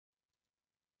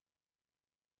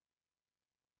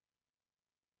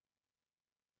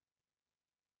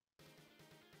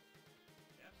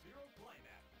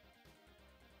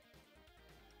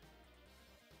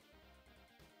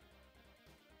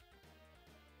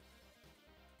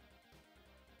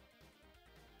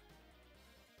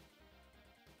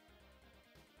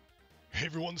Hey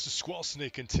everyone, this is Squall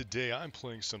Snake, and today I'm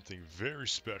playing something very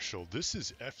special. This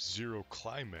is Zero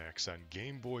Climax on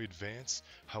Game Boy Advance.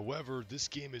 However, this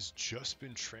game has just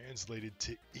been translated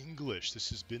to English.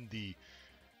 This has been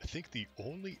I think the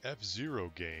only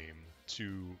F-Zero game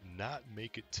to not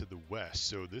make it to the West.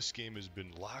 So this game has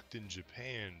been locked in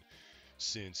Japan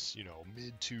since,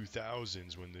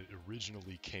 mid-2000s when it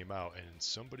originally came out, and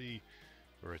somebody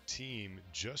or a team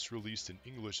just released an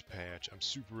English patch. I'm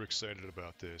super excited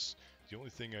about this. The only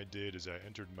thing I did is I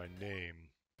entered my name,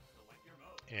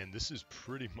 and this is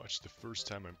pretty much the first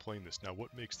time I'm playing this. Now,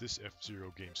 what makes this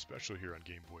F-Zero game special here on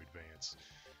Game Boy Advance?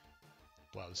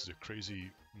 Wow, this is a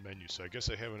crazy menu. So I guess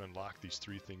I haven't unlocked these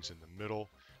three things in the middle,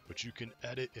 but you can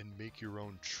edit and make your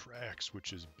own tracks,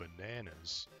 which is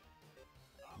bananas.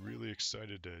 Really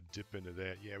excited to dip into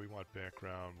that. Yeah, we want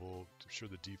background. We'll show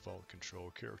the default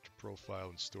control, character profile,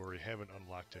 and story. Haven't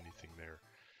unlocked anything there.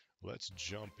 Let's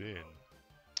jump in.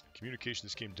 Communication,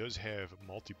 this game does have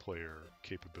multiplayer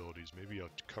capabilities. Maybe I'll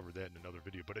cover that in another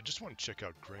video, but I just want to check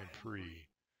out Grand Prix.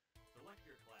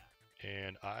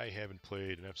 And I haven't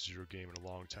played an F-Zero game in a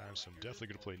long time, so I'm definitely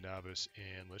going to play Novice.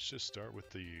 And let's just start with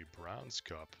the Bronze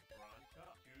Cup.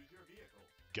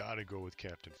 Gotta go with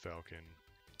Captain Falcon.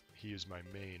 He is my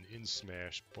main in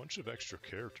Smash. Bunch of extra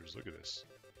characters. Look at this.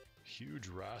 Huge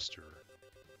roster.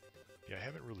 Yeah, I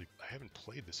haven't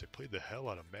played this. I played the hell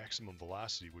out of Maximum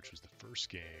Velocity, which was the first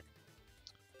game.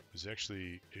 It was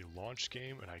actually a launch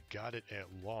game, and I got it at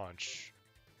launch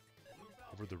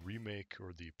over the remake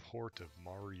or the port of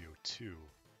Mario 2.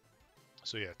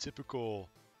 So yeah, typical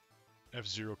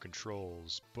F-Zero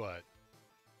controls, but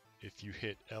if you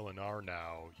hit L and R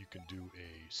now, you can do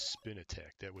a spin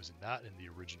attack. That was not in the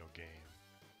original game.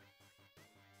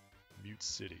 Mute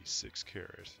City, 6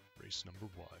 carat, race number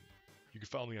 1. You can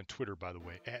follow me on Twitter, by the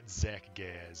way, at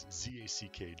ZackGaz,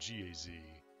 Z-A-C-K-G-A-Z.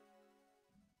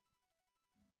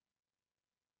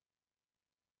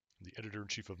 I'm the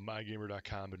editor-in-chief of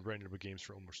MyGamer.com, been writing about games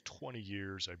for almost 20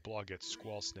 years. I blog at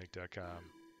SquallSnake.com.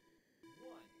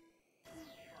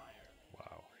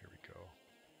 Wow, here we go.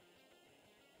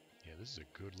 Yeah, this is a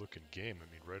good-looking game,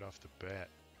 I mean, right off the bat.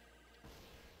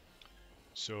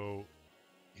 So,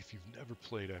 if you've never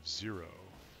played F-Zero,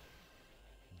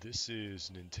 this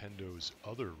is Nintendo's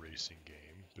other racing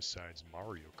game besides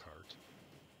Mario Kart.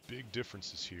 Big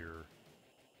differences here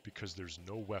because there's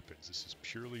no weapons. This is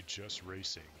purely just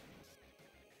racing.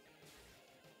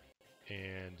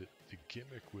 And the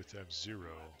gimmick with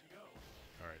F-Zero...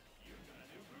 Alright,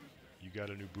 you got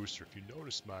a new booster. If you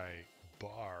notice my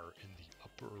bar in the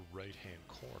upper right-hand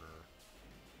corner,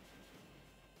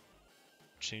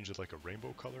 change it like a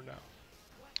rainbow color now.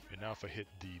 And now if I hit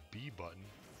the B button,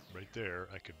 right there,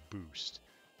 I could boost.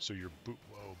 So your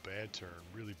whoa, bad turn,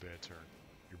 really bad turn.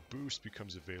 Your boost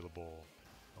becomes available.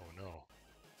 Oh no.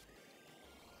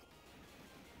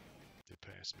 They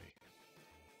passed me.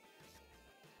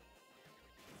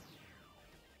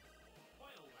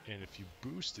 And if you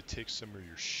boost, it takes some of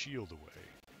your shield away.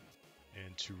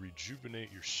 And to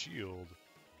rejuvenate your shield,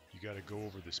 you gotta go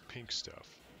over this pink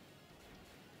stuff.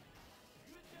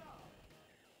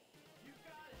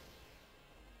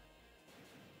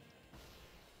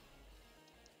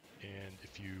 And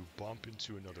if you bump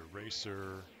into another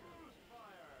racer...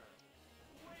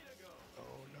 Oh,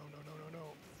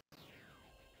 no.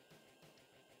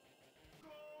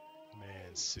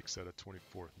 Man, 6 out of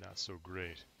 24, not so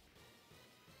great.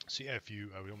 So yeah,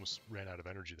 I almost ran out of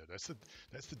energy there.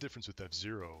 That's the difference with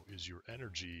F-Zero, is your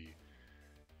energy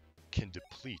can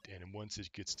deplete, and once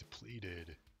it gets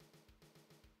depleted,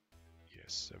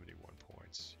 yes, 71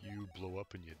 points. You blow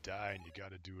up and you die, and you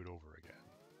gotta do it over again.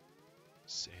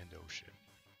 Sand Ocean.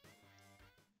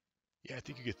 Yeah, I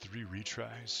think you get 3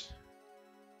 retries.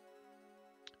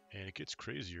 And it gets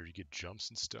crazier. You get jumps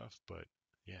and stuff, but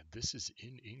yeah, this is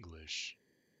in English.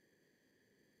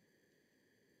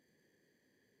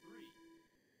 3,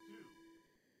 2,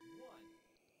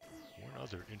 1. One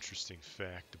other interesting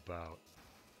fact about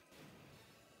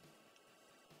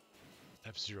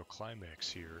F-Zero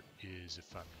Climax here is,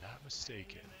 if I'm not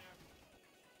mistaken,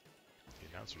 the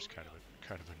announcer's kind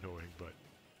of annoying, but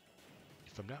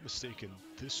if I'm not mistaken,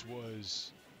 this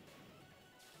was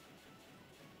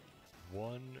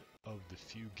one of the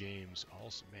few games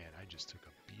also, man, I just took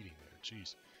a beating there,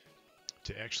 jeez,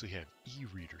 to actually have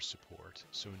e-reader support.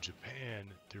 So in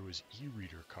Japan, there was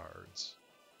e-reader cards,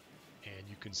 and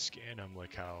you can scan them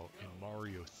like how in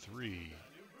Mario 3,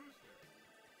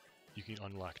 you can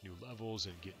unlock new levels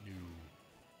and get new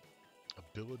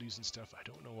abilities and stuff. I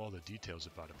don't know all the details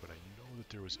about it, but I know that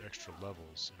there was extra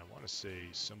levels, and I want to say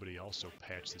somebody also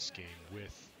patched this game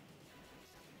with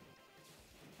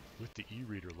the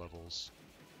e-reader levels.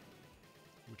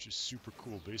 which is super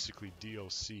cool. Basically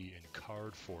DLC in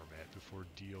card format before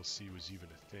DLC was even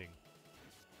a thing.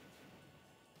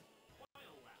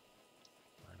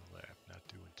 Final lap, not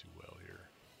doing too well here.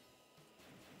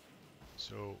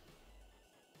 So,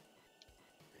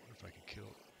 what if I can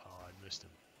kill? Oh, I missed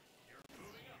him.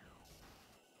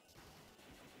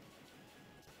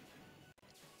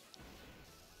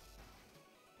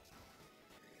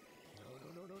 No.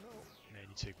 Man,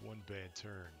 you take one bad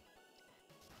turn.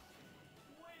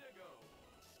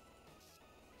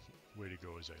 Way to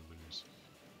go as I lose.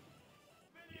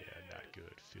 Yeah, not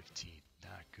good. 15.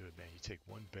 Not good, man. You take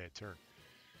one bad turn.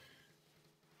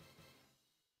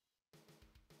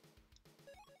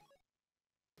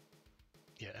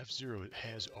 Yeah, F-Zero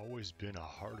has always been a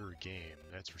harder game,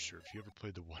 that's for sure. If you ever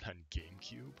played the one on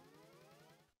GameCube,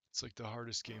 it's like the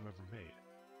hardest game ever made.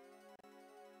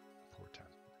 Poor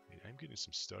time. I mean, I'm getting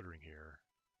some stuttering here.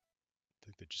 I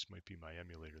think that just might be my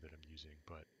emulator that I'm using,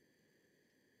 but...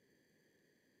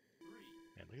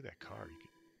 Man, look at that car.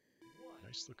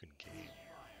 Nice looking game.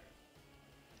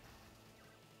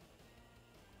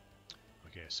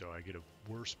 Okay, so I get a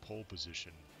worse pole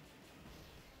position.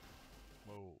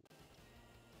 Whoa. I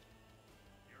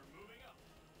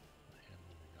am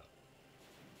moving up.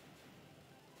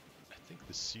 I think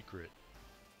the secret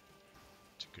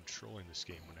to controlling this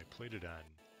game, when I played it on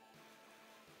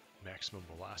maximum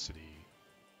velocity,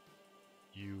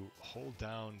 you hold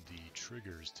down the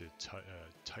triggers to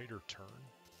tighter turn,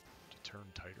 to turn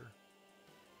tighter,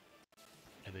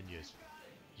 and then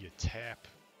you tap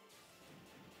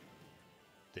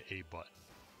the A button.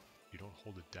 You don't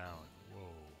hold it down.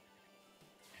 Whoa.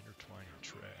 Intertwining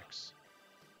tracks.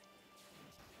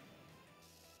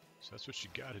 So that's what you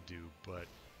gotta do, but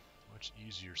much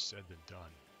easier said than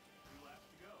done.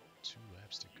 2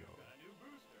 laps to go.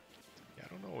 Yeah, I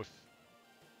don't know if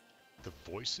the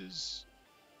voices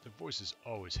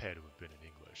always had to have been in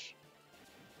English.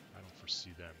 I don't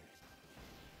foresee them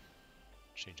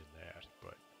changing that,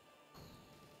 but...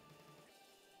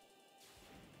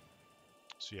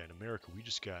 So yeah, in America, we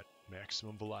just got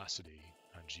Maximum Velocity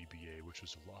on GBA, which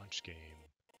was a launch game.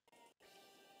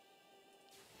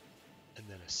 And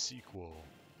then a sequel,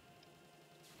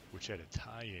 which had a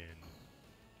tie-in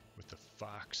with the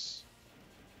Fox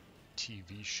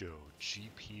TV show,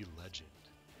 GP Legend.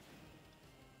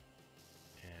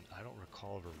 And I don't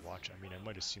recall ever watching. I mean, I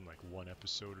might have seen like one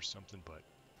episode or something, but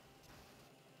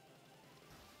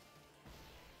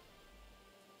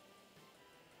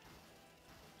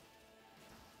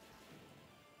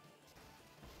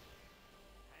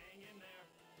hang in there.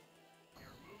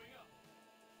 You're moving up.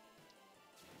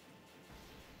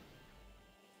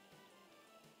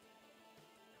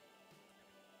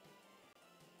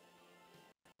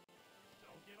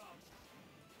 Don't give up.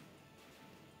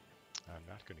 I'm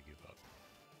not going to give up.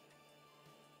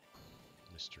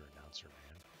 Mr. Announcer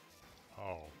Man.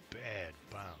 Oh, bad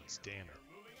bounce, damn it.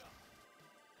 You're moving up.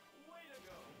 Way to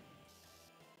go.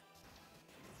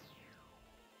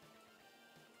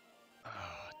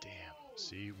 Ah, damn.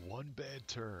 See, one bad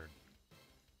turn.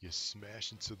 You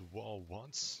smash into the wall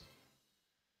once.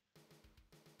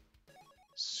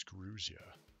 Screws ya.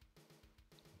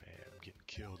 Man, I'm getting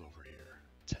killed over here.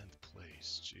 10th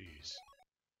place, jeez.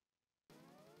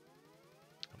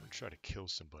 I'm gonna try to kill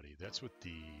somebody. That's what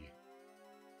the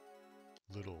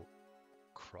little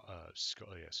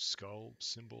skull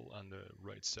symbol on the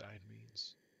right side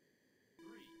means. 3,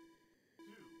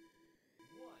 2,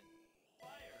 1, fire.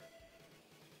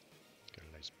 Got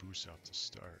a nice boost out to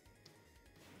start.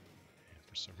 And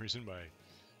for some reason my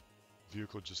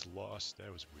vehicle just lost.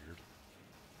 That was weird.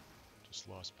 Just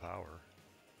lost power.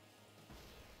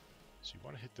 So you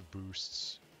want to hit the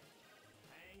boosts.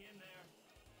 Hang in there.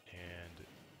 And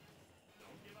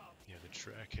Don't give up. yeah, the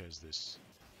track has this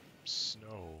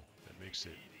snow that makes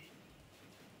it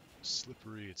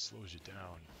slippery. It slows you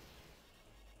down.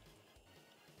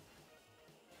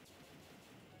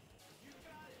 You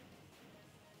got it.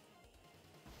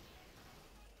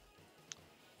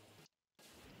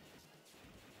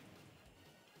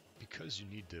 Because you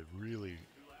need to really 2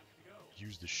 laps to go.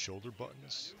 use the shoulder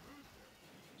buttons,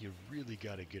 you really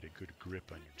got to get a good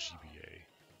grip on your GBA.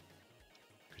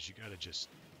 Because you got to just,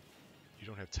 you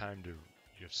don't have time to,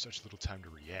 you have such little time to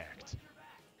react. Watch your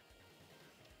back.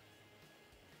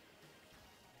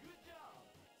 Good job.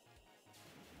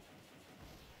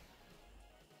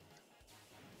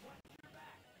 Watch your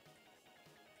back.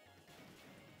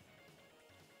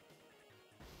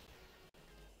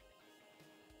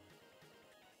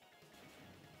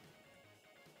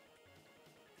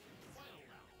 Final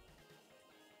round.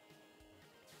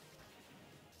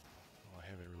 Well, I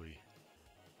haven't really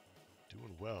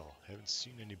doing well. Haven't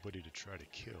seen anybody to try to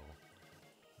kill.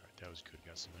 Alright, that was good.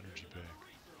 Got some energy back.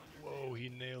 Whoa, he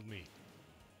nailed me.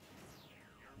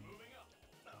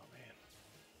 Oh, man.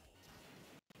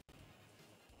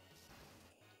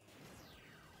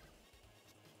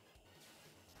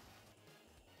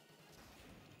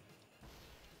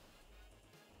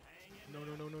 No,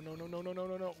 no, no, no, no, no, no, no, no,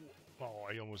 no, no. Oh,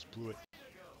 I almost blew it.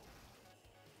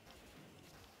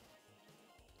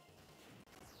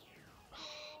 Oh,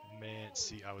 man,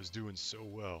 see, I was doing so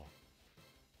well.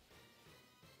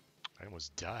 I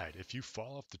almost died. If you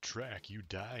fall off the track, you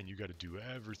die and you got to do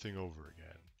everything over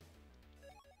again.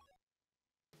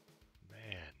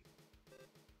 Man.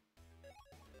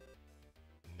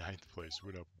 9th place,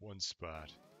 went up 1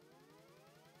 spot.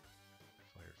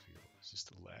 Firefield. Is this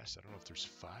the last? I don't know if there's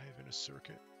 5 in a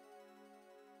circuit.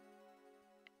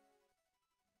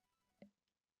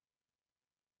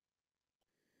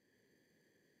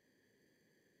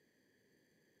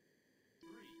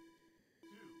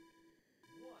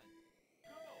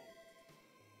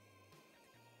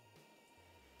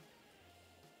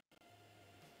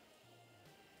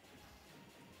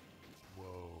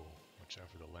 Whoa, watch out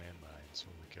for the landmines,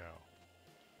 holy cow.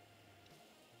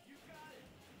 You got it.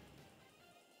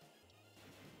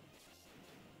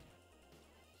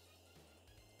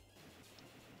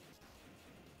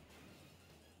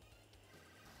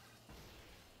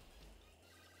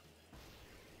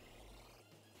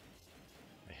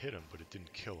 I hit him, but it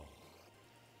didn't kill him.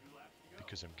 2 laps to go.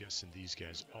 Because I'm guessing these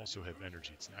guys also have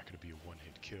energy. It's not going to be a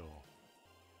one-hit kill.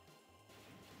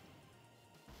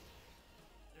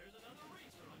 There's another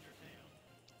racer on your tail.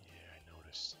 Yeah, I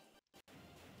noticed.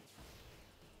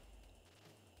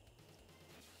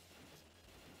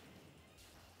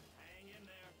 Hang in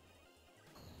there.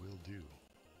 Will do.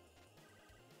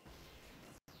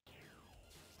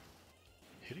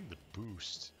 Hitting the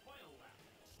boost Final lap.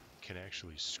 can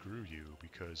actually screw you,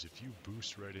 because if you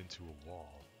boost right into a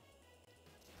wall,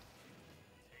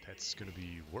 that's going to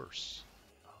be worse.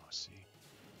 Oh, see?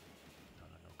 No,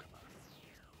 no, no, come on.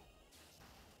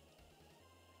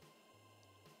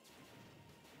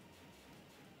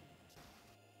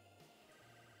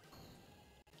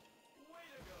 Way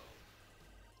to go.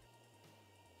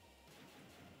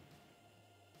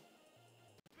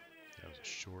 That was a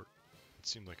short, it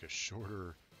seemed like a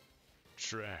shorter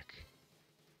track.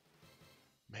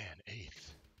 Man,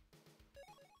 8th.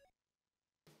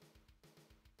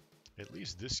 At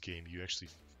least this game you actually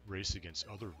race against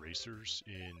other racers.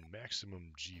 In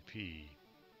Maximum GP,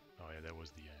 oh yeah, that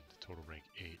was the end. Total rank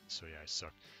 8, so yeah, I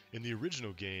sucked. In the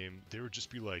original game, there would just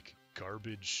be like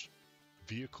garbage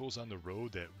vehicles on the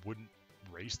road that wouldn't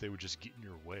race, they would just get in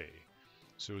your way.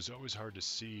 So it was always hard to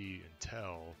see and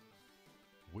tell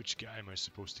which guy am I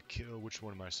supposed to kill, which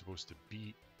one am I supposed to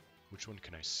beat, which one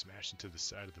can I smash into the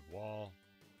side of the wall.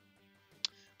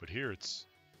 But here it's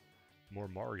more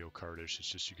Mario Kart-ish, it's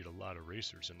just you get a lot of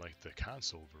racers, and like the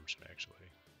console version actually.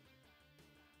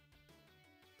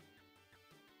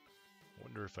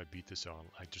 Wonder if I beat this on,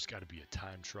 like there's got to be a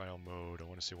time trial mode. I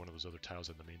want to say one of those other tiles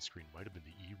on the main screen might have been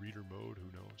the e-reader mode,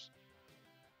 who knows.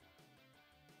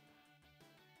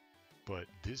 But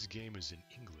this game is in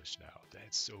English now,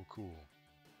 that's so cool.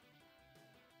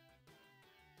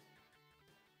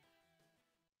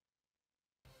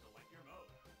 Select your mode.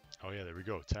 Oh yeah, there we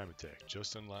go, time attack.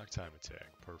 Just unlocked time attack,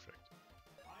 perfect.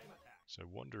 Time attack. So I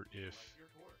wonder if, Select your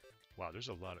course. wow, there's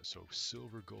a lot of, so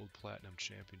silver, gold, platinum,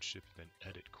 championship, then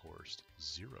edit course,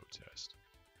 zero test.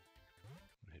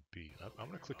 Hit B. I'm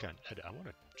going to click on edit. I want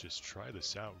to just try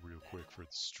this out real quick for the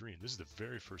stream. This is the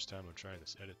very first time I'm trying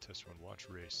this. Edit, test run, watch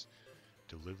race,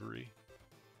 delivery,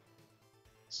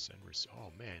 send,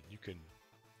 oh man, you can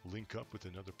link up with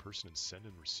another person and send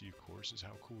and receive courses.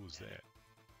 How cool is that?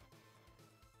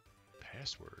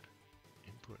 Password,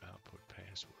 input, output,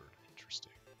 password.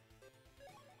 Interesting.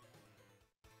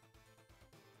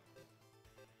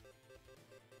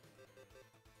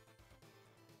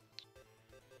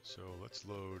 So let's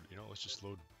load, let's just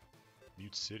load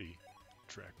Mute City,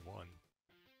 track 1.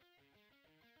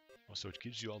 Also, it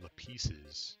gives you all the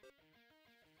pieces.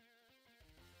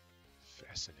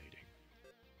 Fascinating.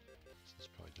 So let's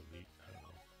probably delete, I don't know.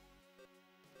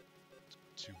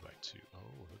 2 by 2. Oh,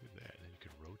 look at that. And then you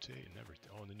can rotate and everything.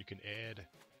 Oh, and then you can add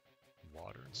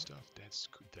water and stuff. That's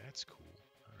cool.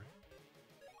 All right.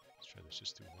 Let's try this.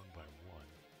 Just do 1 by 1.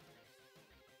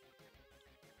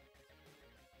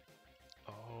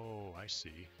 Oh, I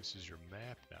see. This is your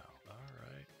map now. All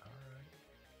right.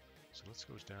 So let's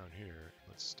go down here.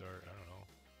 Let's start, I don't know.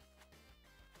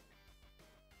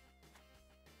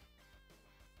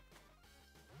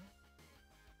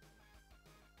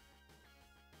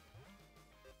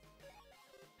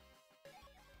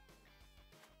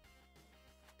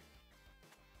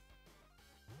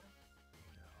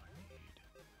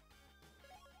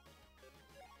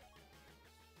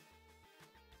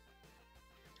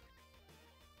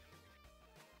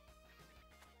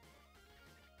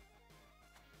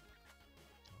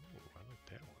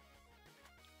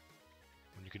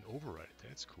 override it.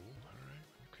 That's cool. Alright,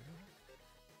 okay.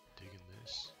 Digging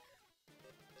this.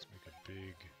 Let's make a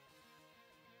big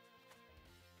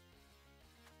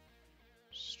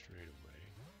straightaway.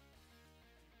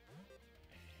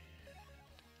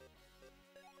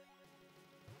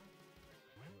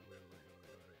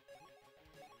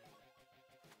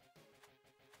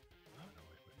 And oh no,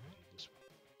 wait, I need this one.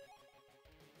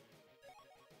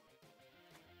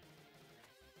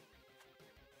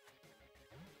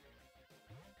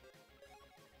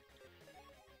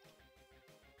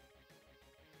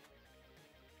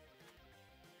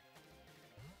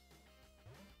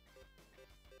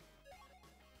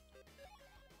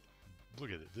 Look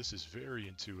at it. This is very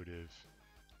intuitive.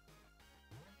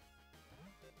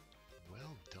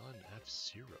 Well done,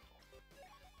 F-Zero.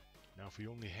 Now, if we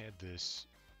only had this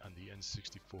on the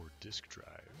N64 disk drive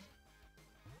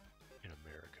in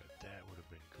America, that would have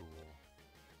been cool.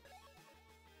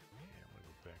 Yeah, I'm gonna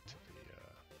go back to the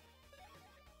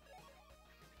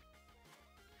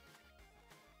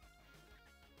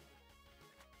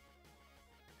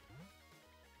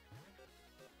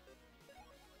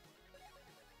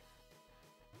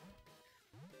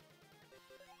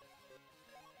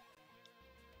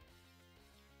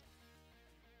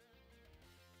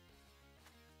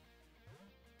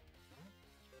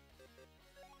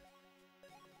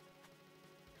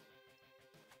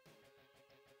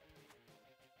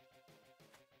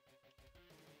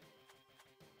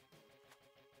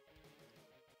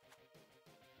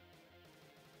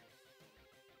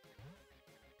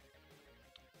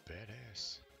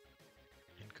badass.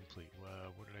 Incomplete.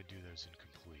 Well, what did I do that was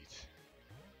incomplete?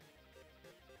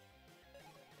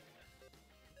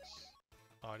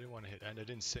 Oh, I didn't want to hit, and I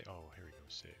didn't say. Oh, here we go.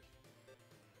 Save.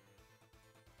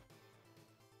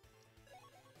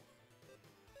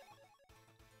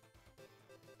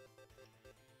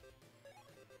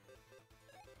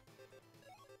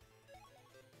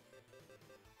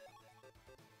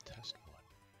 Test one.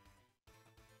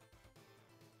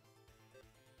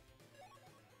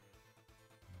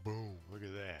 Boom! Look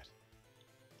at that.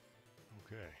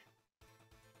 Okay.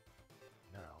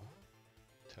 Now,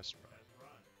 test run.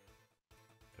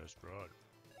 Test run.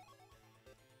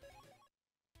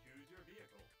 Choose your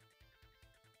vehicle.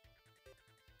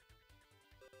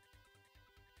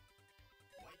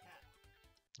 White hat.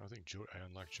 I think I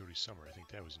unlocked Jody Summer. I think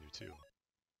that was new too.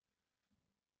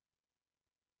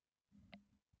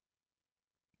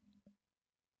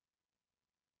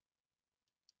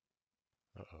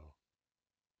 Uh-oh.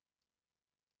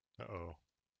 Uh-oh.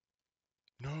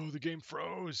 No, the game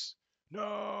froze!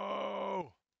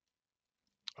 No!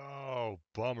 Oh,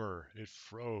 bummer. It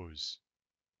froze.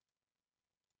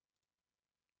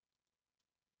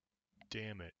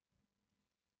 Damn it.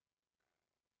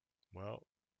 Well,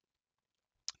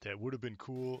 that would have been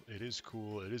cool. It is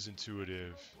cool. It is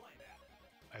intuitive. Zero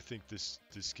Climax. I think this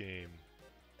game,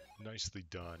 nicely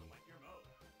done. Select your mode.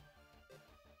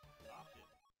 Option.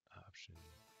 Option.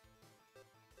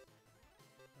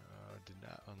 Did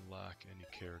not unlock any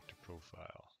character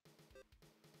profile.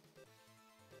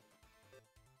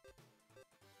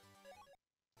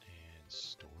 And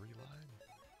storyline?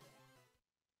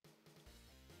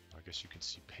 I guess you can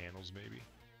see panels maybe.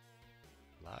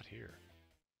 A lot here.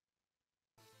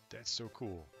 That's so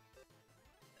cool.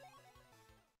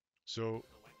 So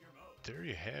Select your mode. there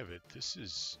you have it. This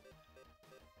is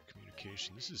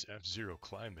communication. This is F-Zero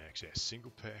Climax. Yeah,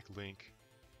 single pack link,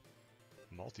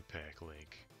 multi-pack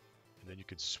link, and then you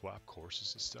can swap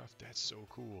courses and stuff. That's so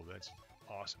cool. That's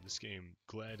awesome. This game,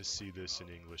 glad to see this in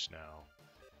English now.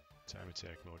 Time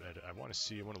attack mode edit. I want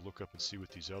to look up and see what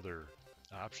these other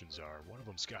options are. One of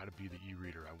them's got to be the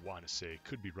e-reader, I want to say.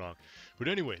 Could be wrong. But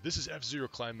anyway, this is F-Zero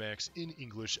Climax in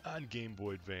English on Game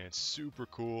Boy Advance. Super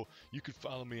cool. You can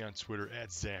follow me on Twitter at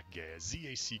ZackGaz,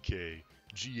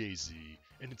 Z-A-C-K-G-A-Z.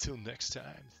 And until next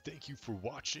time, thank you for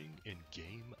watching and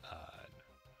game on.